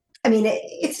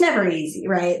 It's never easy,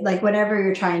 right? Like whenever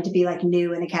you're trying to be like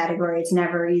new in a category, it's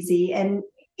never easy. And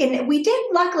we did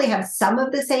luckily have some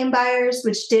of the same buyers,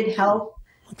 which did help.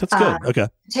 That's good. Okay.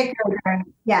 Particularly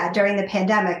during the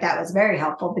pandemic, that was very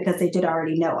helpful because they did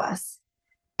already know us.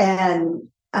 And,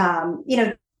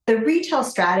 the retail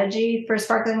strategy for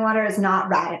sparkling water is not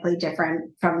radically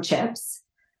different from chips.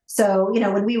 So,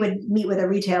 when we would meet with a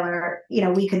retailer,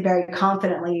 we could very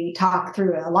confidently talk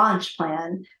through a launch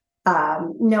plan,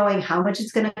 knowing how much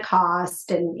it's going to cost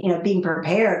and, being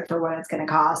prepared for what it's going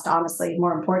to cost, honestly,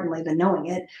 more importantly than knowing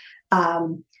it.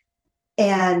 So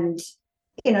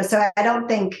I don't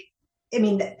think,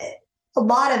 a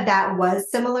lot of that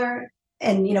was similar.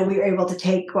 And, we were able to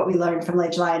take what we learned from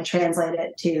Late July and translate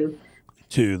it to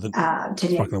the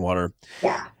sparkling water.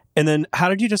 Yeah. And then how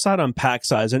did you decide on pack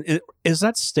size? And is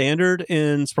that standard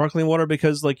in sparkling water?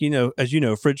 Because like, as you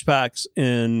know, fridge packs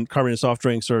in carbonated soft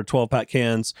drinks are 12-pack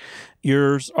cans.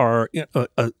 Yours are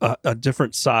a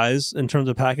different size in terms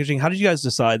of packaging. How did you guys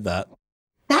decide that?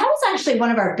 That was actually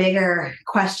one of our bigger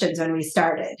questions when we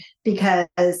started,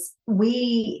 because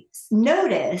we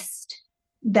noticed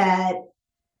that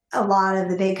a lot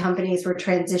of the big companies were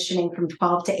transitioning from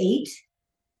 12 to 8.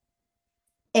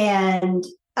 And,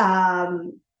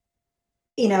 and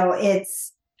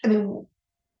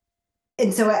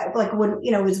so like when,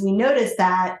 as we noticed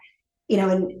that,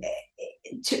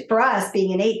 for us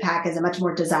being an 8-pack is a much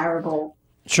more desirable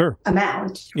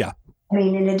amount. Yeah. I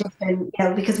mean, in addition,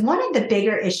 because one of the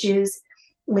bigger issues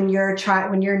when you're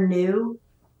new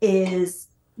is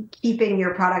keeping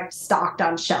your product stocked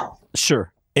on shelf.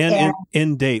 Sure. And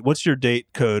in date, what's your date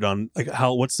code on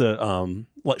what's the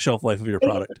what shelf life of your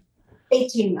product?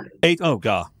 18 months.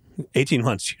 18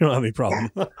 months. You don't have any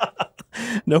problem. Yeah.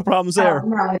 No problems there.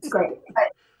 No, it's great.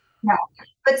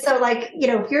 But so like,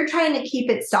 if you're trying to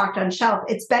keep it stocked on shelf,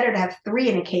 it's better to have 3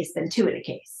 in a case than 2 in a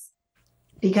case.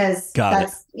 Because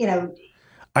that's.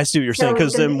 I see what you're saying.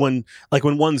 Because then when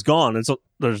one's gone,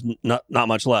 there's not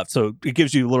much left. So it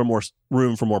gives you a little more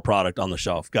room for more product on the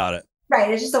shelf. Got it.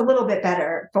 Right. It's just a little bit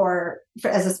better for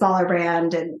as a smaller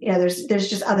brand. And, there's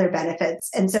just other benefits.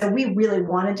 And so we really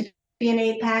wanted to be an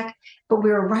 8-pack, but we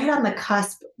were right on the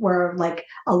cusp where like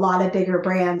a lot of bigger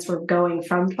brands were going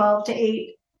from 12 to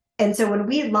 8. And so when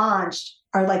we launched,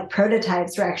 our like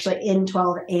prototypes were actually in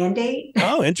 12 and 8.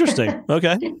 Oh, interesting.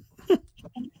 Okay.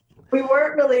 We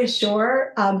weren't really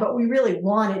sure, but we really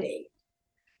wanted 8.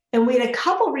 And we had a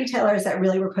couple retailers that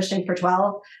really were pushing for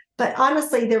 12, but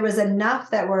honestly, there was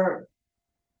enough that were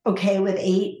okay with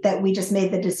 8 that we just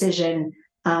made the decision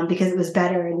because it was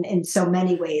better in so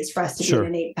many ways for us to be in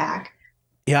an 8-pack.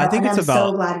 Yeah, I think it's about.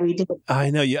 I'm so glad we did.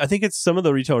 I know. Yeah, I think it's some of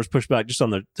the retailers push back just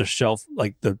on the shelf,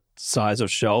 like the size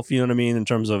of shelf. You know what I mean, in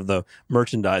terms of the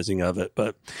merchandising of it.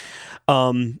 But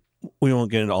we won't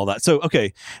get into all that. So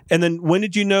okay, and then when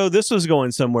did you know this was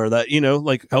going somewhere? That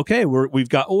like okay, we've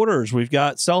got orders, we've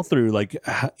got sell through. Like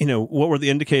what were the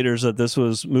indicators that this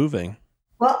was moving?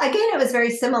 Well, again, it was very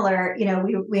similar.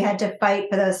 We had to fight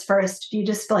for those first few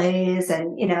displays,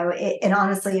 and and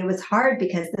honestly, it was hard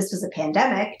because this was a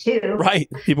pandemic too. Right,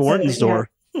 people weren't in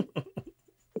store.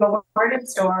 People weren't in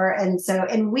store,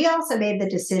 and we also made the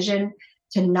decision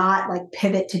to not like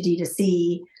pivot to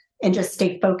D2C and just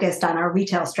stay focused on our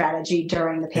retail strategy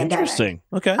during the pandemic. Interesting.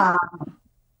 Okay.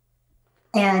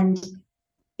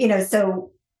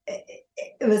 So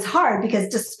it was hard because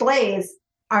displays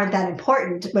aren't that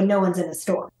important when no one's in a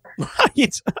store.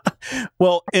 Right.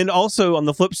 Well, and also on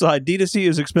the flip side, D2C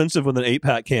is expensive with an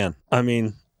 8-pack can. I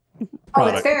mean,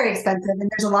 it's very expensive, and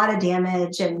there's a lot of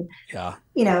damage, and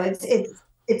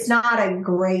it's not a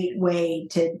great way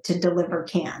to deliver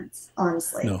cans,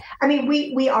 honestly. No. I mean,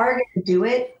 we are going to do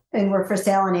it, and we're for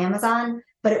sale on Amazon,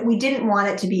 but we didn't want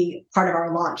it to be part of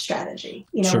our launch strategy.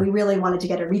 We really wanted to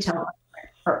get a retail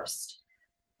first.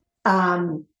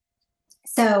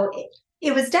 So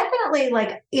it was definitely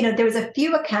like, there was a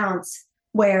few accounts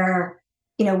where,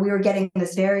 we were getting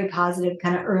this very positive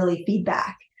kind of early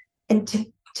feedback. And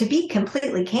to be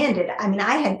completely candid, I mean,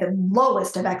 I had the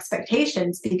lowest of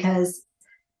expectations because,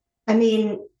 I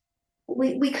mean,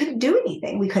 we couldn't do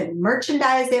anything. We couldn't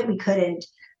merchandise it. We couldn't,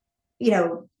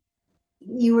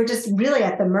 you were just really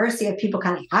at the mercy of people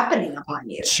kind of happening upon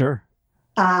you. Sure.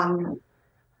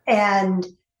 And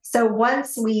so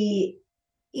once we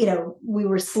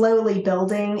were slowly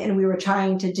building, and we were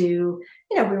trying to do,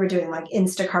 we were doing like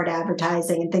Instacart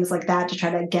advertising and things like that to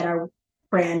try to get our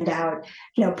brand out,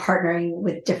 partnering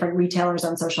with different retailers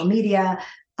on social media,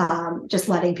 just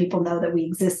letting people know that we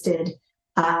existed.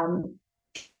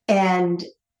 And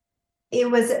it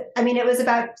was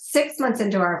about 6 months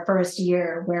into our first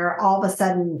year where all of a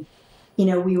sudden,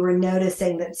 we were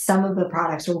noticing that some of the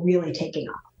products were really taking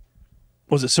off.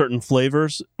 Was it certain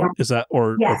flavors? Is that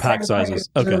or pack sizes?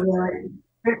 Okay.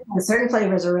 Certain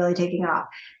flavors are really taking off.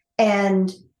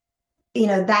 And,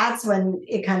 that's when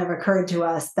it kind of occurred to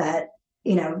us that,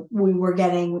 we were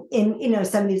getting in,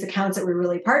 some of these accounts that we're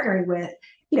really partnering with,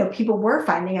 people were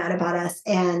finding out about us,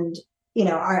 and,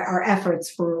 our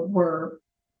efforts were,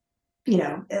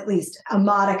 at least a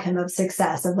modicum of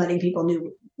success of letting people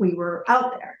knew we were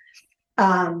out there.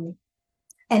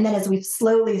 And then as we've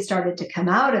slowly started to come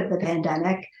out of the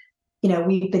pandemic,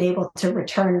 we've been able to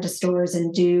return to stores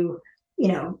and do,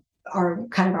 our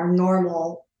kind of our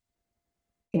normal,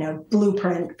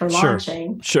 blueprint for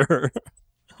launching. Sure.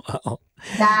 Wow.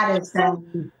 That is,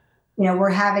 we're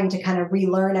having to kind of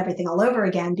relearn everything all over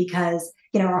again because,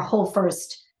 our whole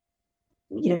first,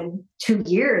 2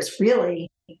 years really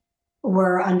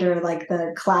were under like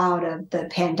the cloud of the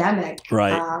pandemic.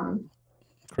 Right.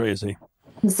 Crazy.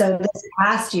 So this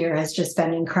past year has just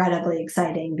been incredibly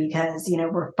exciting because,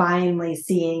 we're finally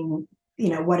seeing,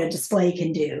 what a display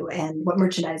can do and what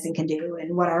merchandising can do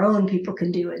and what our own people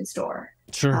can do in store.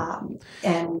 Sure.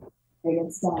 And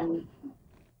it's done.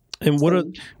 And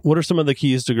what are some of the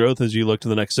keys to growth as you look to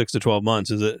the next 6 to 12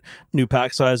 months? Is it new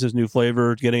pack sizes, new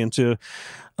flavor, getting into,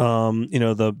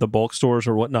 the bulk stores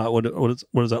or whatnot? What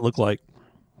does that look like?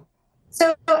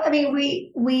 So, I mean,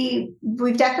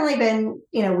 we've definitely been,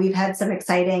 we've had some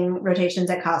exciting rotations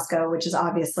at Costco, which is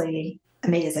obviously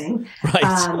amazing.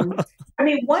 Right. I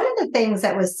mean, one of the things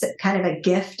that was kind of a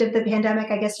gift of the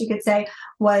pandemic, I guess you could say,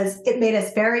 was it made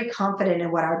us very confident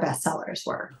in what our best sellers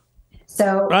were.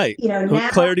 So, right. Now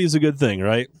clarity is a good thing,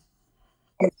 right?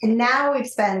 And now we've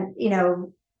spent,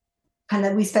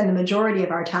 we spend the majority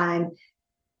of our time,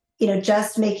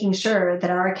 just making sure that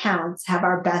our accounts have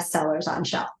our best sellers on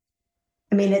shelf.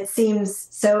 I mean, it seems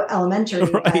so elementary,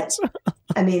 right. But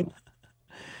I mean,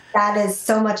 that is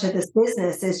so much of this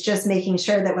business is just making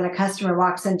sure that when a customer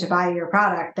walks in to buy your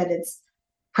product, that it's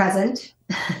present,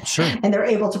 sure, and they're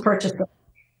able to purchase it.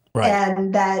 Right.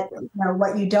 And that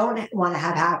what you don't want to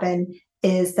have happen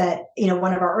is that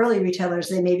one of our early retailers,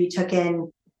 they maybe took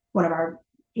in one of our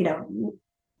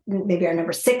maybe our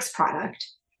number 6 product,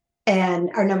 and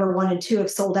our number 1 and 2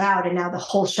 have sold out, and now the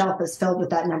whole shelf is filled with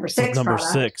that number 6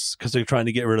 product. 6, because they're trying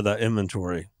to get rid of that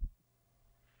inventory.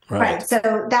 Right. So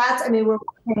we're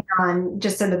working on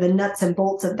just sort of the nuts and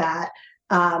bolts of that.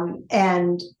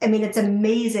 And I mean, it's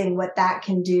amazing what that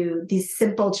can do, these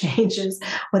simple changes,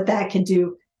 what that can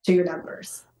do to your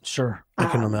numbers. Sure. I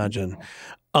can imagine.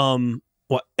 And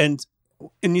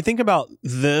you think about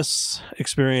this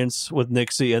experience with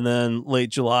Nixie and then late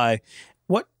July,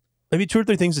 what, maybe 2 or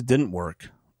 3 things that didn't work,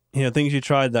 things you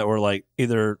tried that were like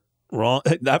either wrong,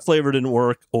 that flavor didn't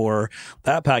work, or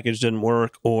that package didn't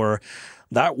work, or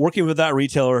that working with that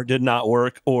retailer did not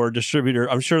work, or distributor.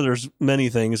 I'm sure there's many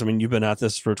things. I mean, you've been at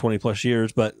this for 20 plus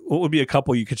years, but what would be a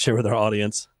couple you could share with our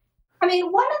audience? I mean,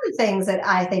 one of the things that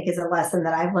I think is a lesson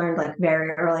that I've learned like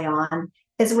very early on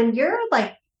is when you're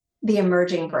like the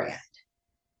emerging brand,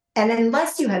 and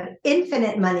unless you have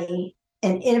infinite money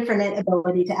and infinite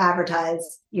ability to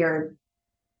advertise your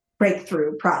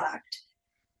breakthrough product,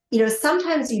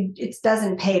 sometimes it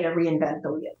doesn't pay to reinvent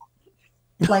the wheel.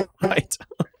 Like, right.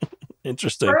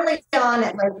 Interesting. Early on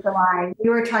at late July, we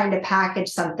were trying to package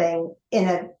something in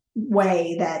a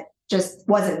way that just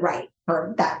wasn't right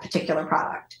for that particular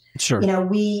product. Sure.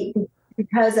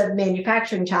 Because of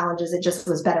manufacturing challenges, it just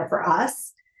was better for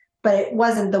us, but it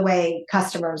wasn't the way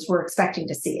customers were expecting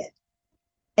to see it.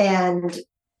 And,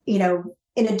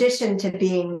 in addition to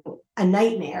being a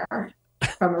nightmare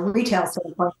from a retail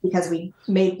standpoint, because we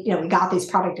got these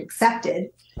products accepted,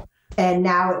 and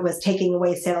now it was taking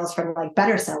away sales from like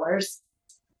better sellers.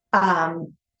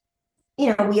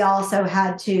 We also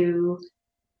had to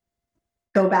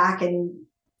go back and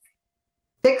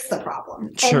fix the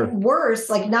problem. Sure. And worse,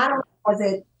 like not only was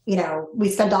it, we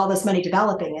spent all this money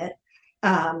developing it,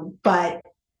 but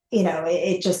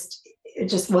it just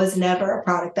was never a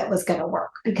product that was going to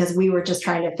work because we were just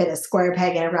trying to fit a square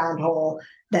peg in a round hole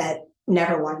that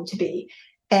never wanted to be.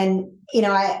 And,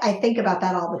 I think about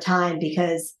that all the time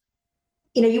because,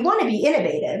 you want to be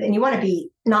innovative and you want to be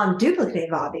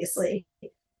non-duplicative, obviously,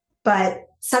 but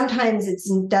sometimes it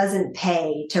doesn't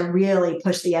pay to really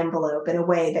push the envelope in a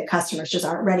way that customers just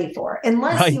aren't ready for,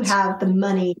 unless you have the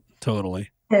money totally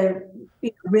to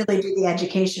really do the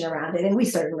education around it. And we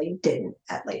certainly didn't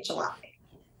at late July.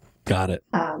 Got it.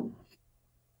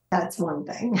 That's one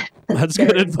thing. That's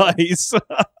good advice.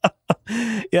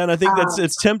 Yeah, and I think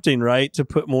it's tempting, right, to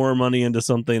put more money into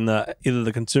something that either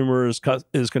the consumer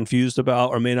is confused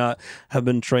about or may not have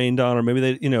been trained on, or maybe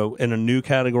they, in a new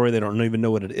category, they don't even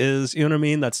know what it is. You know what I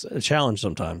mean? That's a challenge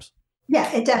sometimes.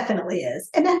 Yeah, it definitely is.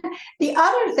 And then the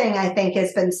other thing I think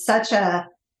has been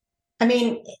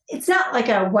it's not like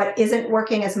a what isn't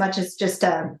working as much as just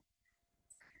as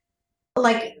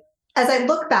I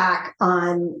look back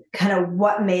on kind of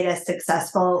what made us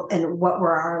successful and what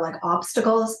were our like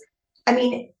obstacles,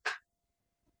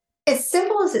 as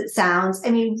simple as it sounds,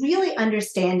 really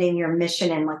understanding your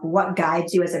mission and like what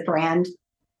guides you as a brand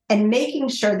and making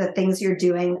sure that things you're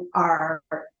doing are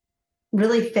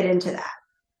really fit into that.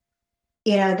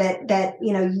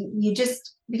 You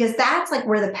just, because that's like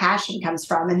where the passion comes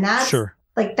from. And that's sure.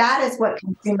 Like, that is what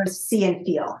consumers see and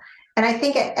feel. And I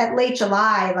think at late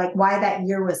July, like why that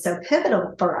year was so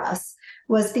pivotal for us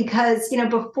was because,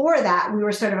 before that, we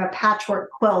were sort of a patchwork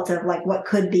quilt of like what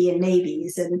could be in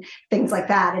navies and things like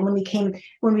that. And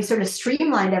when we sort of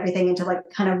streamlined everything into like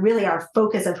kind of really our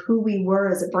focus of who we were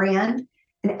as a brand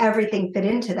and everything fit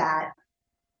into that,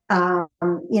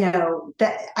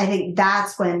 that I think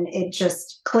that's when it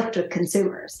just clicked with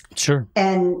consumers. Sure.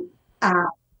 And,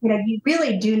 you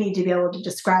really do need to be able to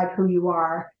describe who you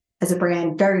are as a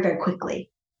brand very, very quickly.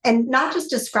 And not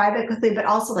just describe it quickly, but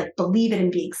also like believe it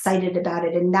and be excited about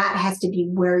it. And that has to be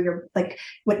where you're like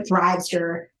what drives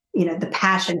your, the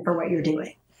passion for what you're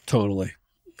doing. Totally.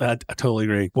 I totally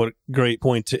agree. What a great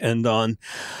point to end on.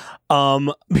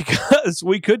 Because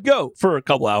we could go for a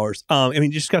couple hours. You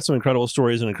just got some incredible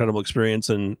stories and incredible experience,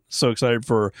 and so excited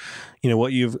for,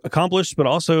 what you've accomplished, but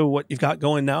also what you've got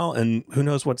going now, and who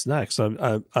knows what's next.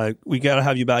 We got to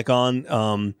have you back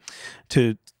on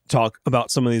to talk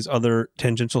about some of these other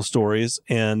tangential stories,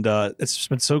 and it's just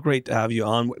been so great to have you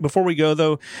on. Before we go,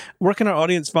 though, where can our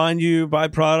audience find you, buy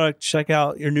product, check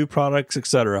out your new products,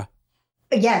 etc.?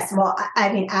 Yes. Well,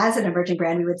 as an emerging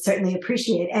brand, we would certainly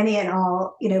appreciate any and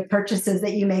all, purchases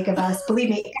that you make of us. Believe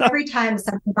me, every time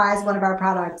someone buys one of our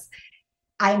products,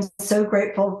 I'm so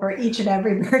grateful for each and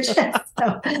every purchase.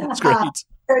 So, that's great.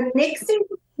 So Nixie,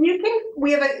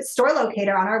 we have a store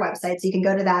locator on our website, so you can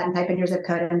go to that and type in your zip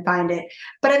code and find it.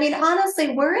 But honestly,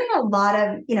 we're in a lot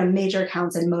of, major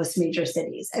accounts in most major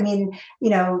cities. In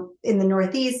the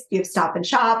Northeast, you have Stop and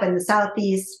Shop, in the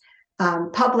Southeast,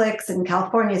 Publix, in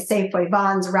California, Safeway,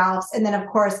 Vons, Ralph's, and then of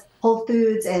course Whole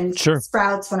Foods and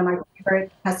Sprouts, one of my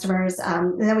favorite customers.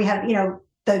 And then we have,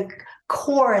 the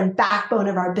core and backbone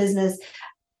of our business,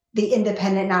 the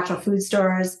independent natural food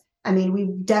stores.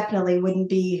 We definitely wouldn't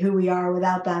be who we are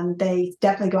without them. They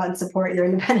definitely go out and support your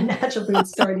independent natural food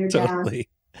store in your Totally.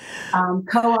 town.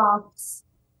 Co-ops.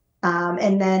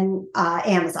 And then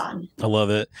Amazon. I love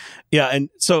it. Yeah. And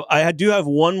so I do have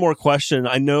one more question.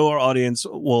 I know our audience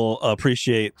will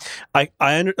appreciate.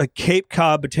 Cape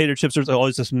Cod potato chips, there's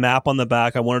always this map on the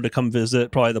back. I wanted to come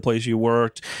visit probably the place you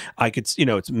worked. I could,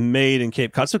 it's made in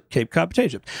Cape Cod. So Cape Cod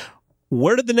potato chips.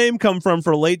 Where did the name come from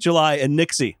for Late July and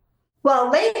Nixie?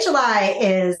 Well, Late July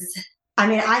is,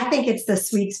 I think it's the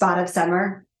sweet spot of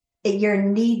summer. You're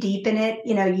knee deep in it.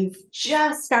 You've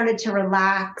just started to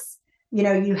relax.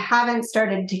 You haven't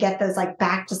started to get those like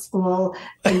back to school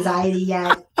anxiety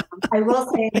yet. I will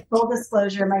say, full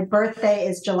disclosure, my birthday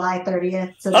is July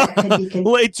 30th. So that could be confusing.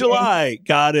 Late July.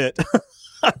 Got it.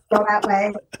 Go that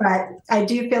way. But I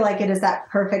do feel like it is that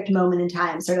perfect moment in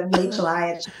time, sort of late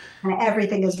July. And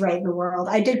everything is right in the world.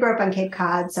 I did grow up on Cape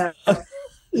Cod, so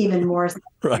even more so.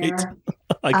 Right.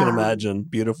 I can imagine.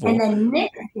 Beautiful. And then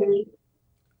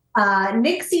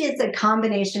Nixie is a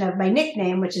combination of my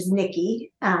nickname, which is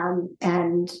Nikki,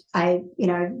 and I,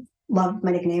 love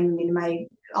my nickname.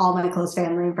 All my close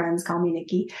family and friends call me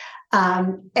Nikki,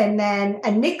 and then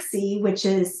a Nixie, which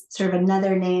is sort of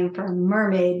another name for a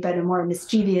mermaid, but a more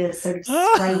mischievous, sort of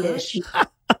sprite-ish.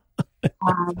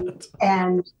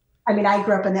 And I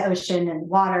grew up in the ocean and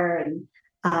water, and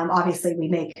obviously we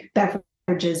make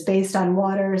beverages based on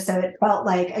water, so it felt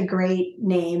like a great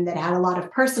name that had a lot of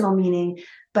personal meaning.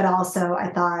 But also I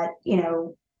thought,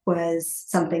 was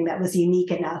something that was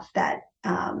unique enough that,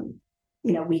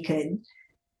 we could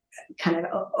kind of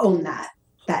own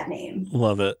that name.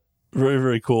 Love it. Very,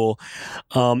 very cool.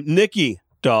 Nikki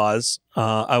Dawes,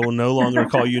 I will no longer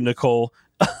call you Nicole.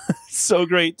 So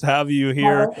great to have you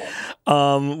here.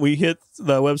 We hit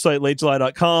the website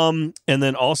latejuly.com, and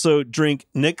then also drink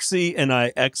Nixie,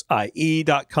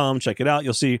 Nixie.com. Check it out.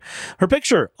 You'll see her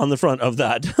picture on the front of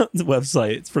that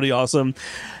website. It's pretty awesome.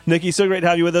 Nikki, so great to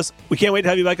have you with us. We can't wait to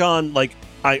have you back on.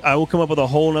 I will come up with a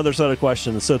whole other set of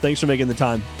questions. So thanks for making the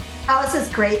time. Oh, this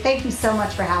is great. Thank you so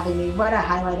much for having me. What a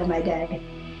highlight of my day.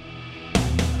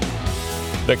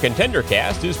 The Contender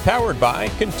Cast is powered by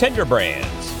Contender Brands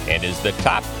and is the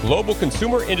top global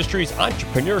consumer industries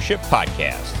entrepreneurship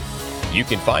podcast. You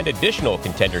can find additional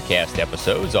Contender Cast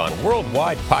episodes on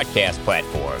worldwide podcast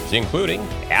platforms, including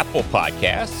Apple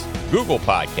Podcasts, Google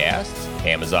Podcasts,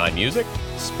 Amazon Music,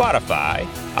 Spotify,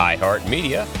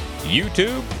 iHeartMedia,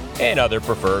 YouTube, and other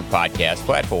preferred podcast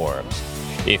platforms.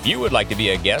 If you would like to be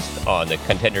a guest on the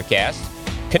Contender Cast,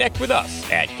 connect with us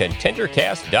at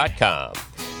contendercast.com.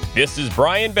 This is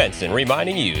Brian Benson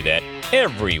reminding you that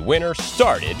every winner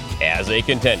started as a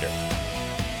contender.